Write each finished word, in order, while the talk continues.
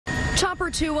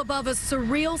Chopper 2 above a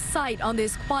surreal sight on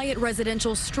this quiet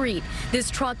residential street.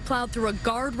 This truck plowed through a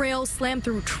guardrail, slammed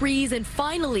through trees, and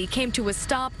finally came to a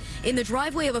stop in the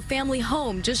driveway of a family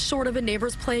home just short of a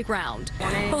neighbor's playground.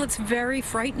 Well, it's very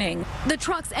frightening. The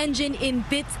truck's engine in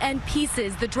bits and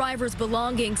pieces, the driver's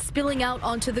belongings spilling out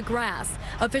onto the grass.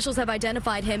 Officials have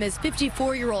identified him as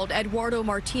 54-year-old Eduardo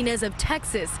Martinez of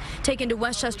Texas, taken to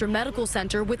Westchester Medical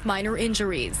Center with minor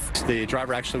injuries. The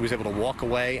driver actually was able to walk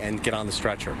away and get on the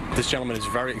stretcher. This gentleman is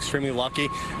extremely lucky.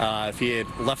 If he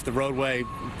had left the roadway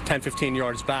 10-15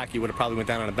 yards back, he would have probably went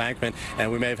down an embankment,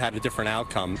 and we may have had a different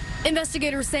outcome.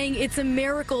 Investigators saying it's a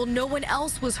miracle no one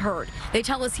else was hurt. They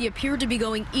tell us he appeared to be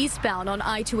going eastbound on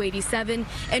I-287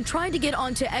 and trying to get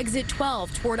onto exit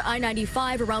 12 toward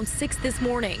I-95 around 6 this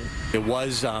morning. It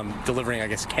was delivering, I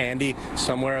guess, candy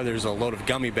somewhere. There's a load of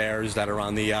gummy bears that are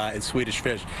on the and Swedish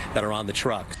fish that are on the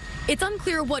truck. It's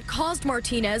unclear what caused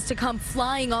Martinez to come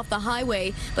flying off the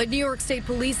highway, but New York State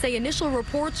police say initial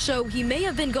reports show he may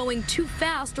have been going too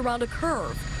fast around a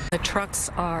curve. The trucks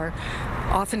are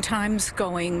oftentimes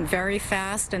going very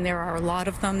fast, and there are a lot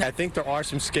of them. I think there are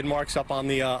some skid marks up on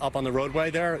the roadway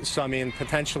there. So I mean,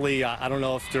 potentially, I don't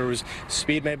know if there was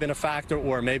speed may have been a factor,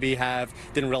 or maybe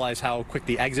didn't realize how quick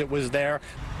the exit was there.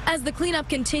 As the cleanup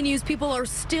continues, people are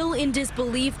still in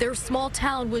disbelief their small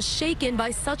town was shaken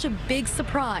by such a big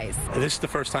surprise. This is the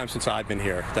first time since I've been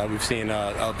here that we've seen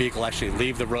a vehicle actually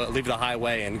leave the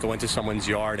highway and go into someone's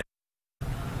yard.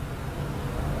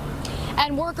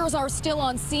 And workers are still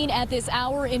on scene at this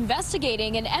hour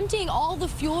investigating and emptying all the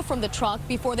fuel from the truck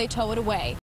before they tow it away.